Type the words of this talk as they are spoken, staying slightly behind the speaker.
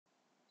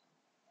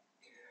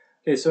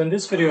Okay, so in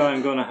this video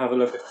I'm going to have a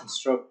look at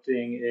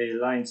constructing a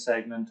line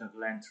segment of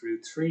length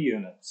root 3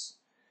 units.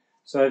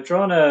 So I've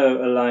drawn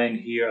a line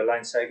here, a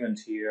line segment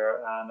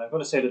here, and I'm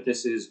going to say that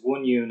this is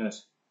one unit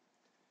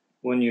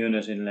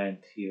in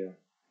length here.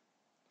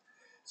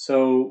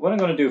 So what I'm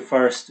going to do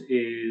first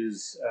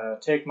is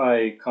take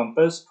my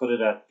compass, put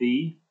it at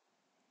B,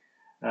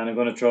 and I'm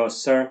going to draw a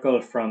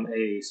circle from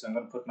A. So I'm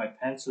going to put my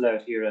pencil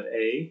out here at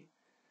A.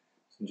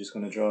 So I'm just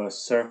going to draw a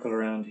circle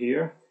around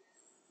here.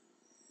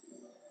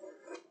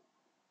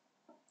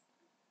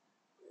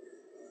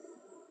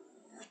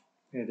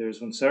 Okay,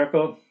 there's one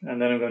circle, and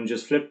then I'm going to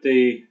just flip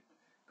the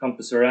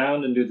compass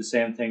around and do the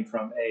same thing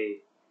from A.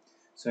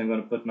 So I'm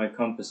going to put my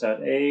compass at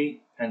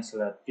A,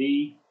 pencil at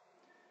B,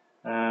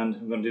 and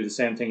I'm going to do the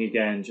same thing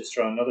again, just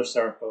draw another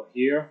circle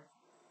here.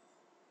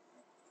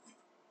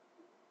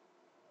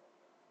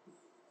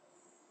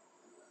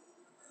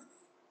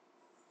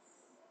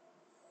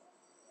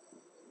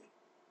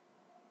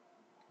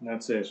 And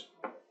that's it.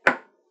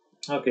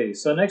 Okay,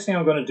 so next thing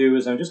I'm going to do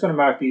is I'm just going to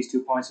mark these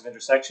 2 points of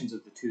intersections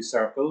of the 2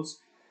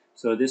 circles.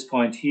 So this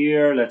point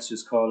here, let's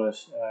just call it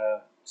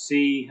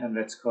C, and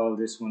let's call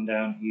this one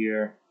down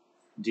here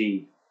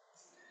D.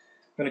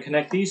 I'm going to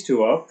connect these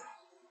 2 up.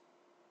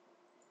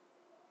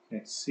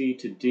 Connect C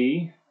to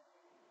D.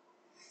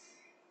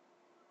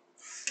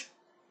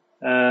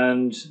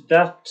 And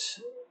that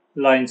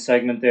line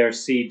segment there,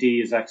 CD,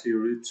 is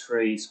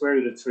actually square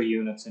root of 3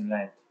 units in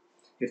length.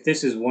 If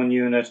this is 1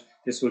 unit,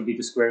 this will be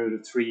the square root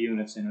of 3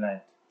 units in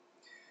length.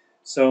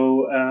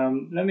 So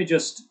let me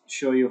just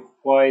show you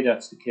why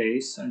that's the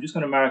case. I'm just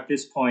going to mark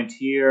this point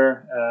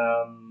here,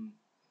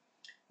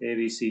 A,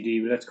 B, C,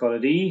 D, let's call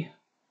it E.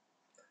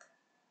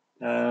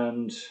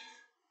 And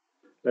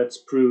let's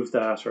prove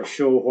that, or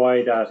show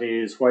why that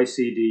is, why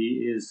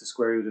CD is the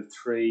square root of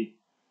 3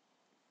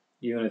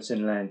 units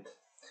in length.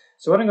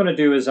 So what I'm going to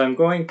do is I'm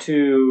going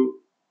to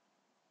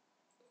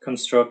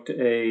construct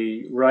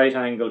a right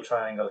angle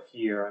triangle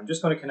here. I'm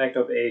just going to connect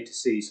up A to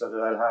C so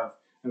that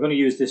I'm going to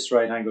use this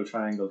right angle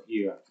triangle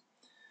here.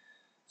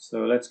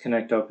 So let's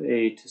connect up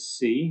A to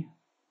C.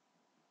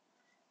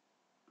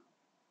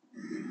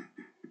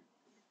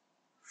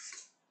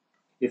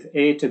 If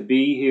A to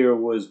B here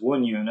was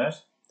 1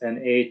 unit, then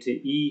A to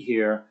E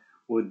here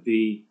would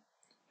be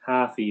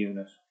half a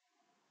unit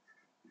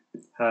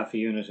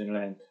in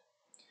length.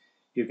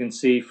 You can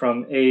see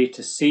from A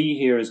to C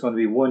here is going to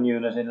be 1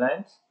 unit in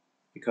length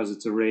because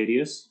it's a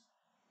radius.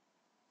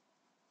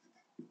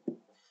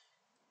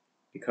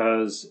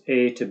 Because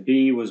A to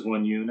B was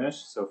 1 unit,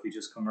 so if we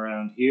just come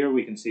around here,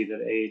 we can see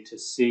that A to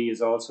C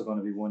is also going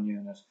to be 1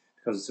 unit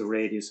because it's a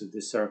radius of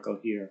this circle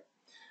here.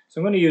 So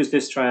I'm going to use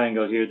this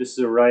triangle here. This is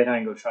a right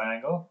angle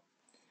triangle,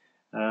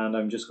 and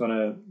I'm just going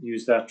to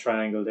use that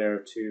triangle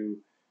there to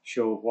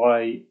show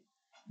why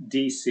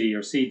DC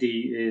or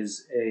CD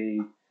is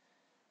a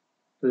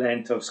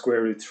length of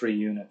square root 3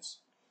 units.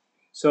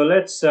 So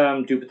let's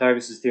do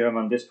Pythagoras' theorem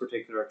on this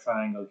particular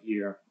triangle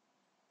here.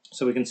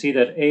 So we can see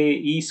that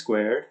AE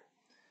squared,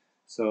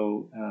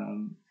 so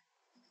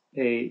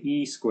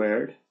AE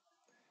squared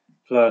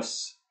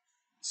plus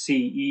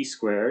CE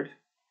squared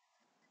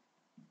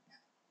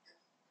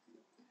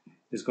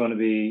is going to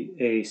be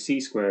AC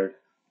squared.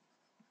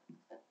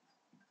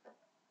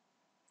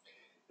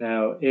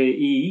 Now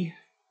AE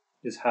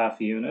is half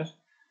a unit,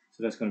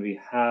 so that's going to be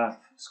half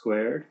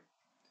squared.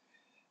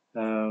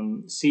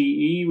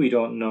 CE we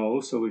don't know,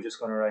 so we're just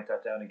going to write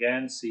that down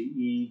again,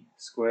 CE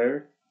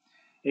squared.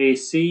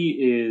 AC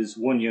is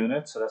 1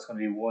 unit, so that's going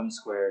to be 1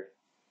 squared.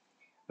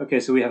 Okay,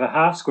 so we have a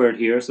half squared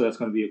here, so that's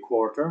going to be a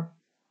quarter.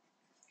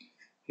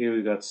 Here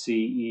we've got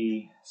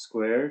CE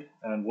squared,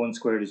 and 1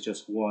 squared is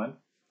just 1.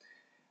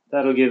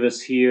 That'll give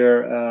us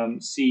here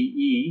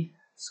CE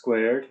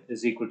squared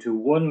is equal to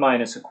 1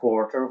 minus a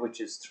quarter, which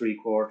is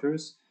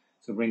 3/4.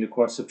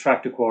 So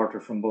subtract a quarter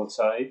from both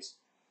sides.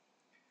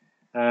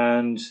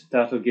 And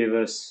that'll give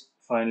us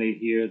finally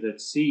here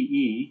that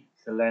CE,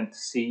 the length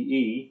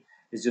CE,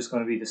 is just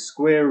going to be the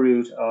square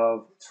root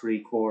of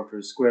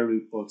 3/4, square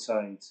root both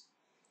sides.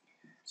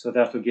 So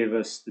that'll give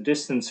us the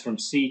distance from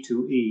C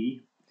to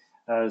E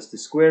as the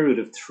square root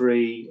of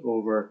 3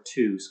 over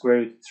 2. Square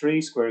root of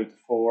 3, square root of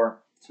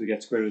 4, so we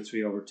get square root of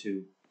 3 over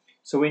 2.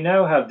 So we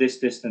now have this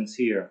distance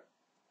here.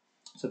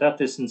 So that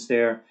distance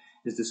there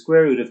is the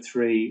square root of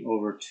 3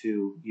 over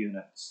 2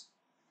 units.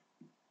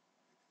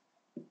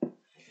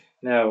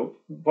 Now,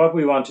 what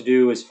we want to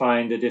do is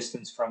find the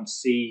distance from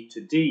C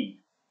to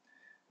D,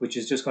 which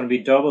is just going to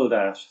be double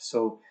that.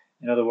 So,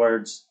 in other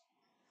words,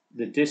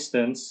 the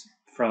distance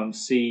from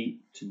C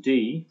to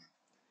D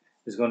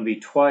is going to be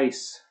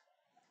twice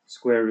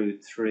square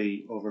root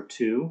 3 over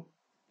 2.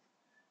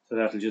 So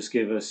that'll just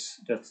give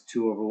us, that's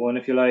 2 over 1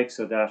 if you like,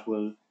 so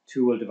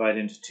 2 will divide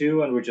into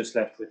 2, and we're just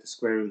left with the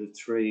square root of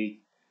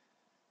 3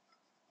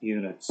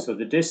 units. So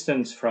the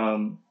distance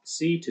from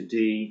C to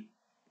D,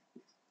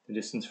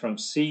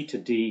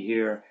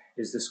 here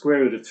is the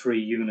square root of 3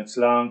 units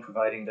long,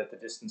 providing that the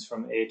distance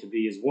from A to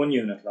B is 1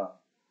 unit long.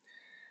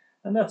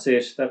 And that's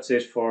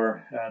it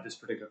for this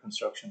particular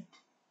construction.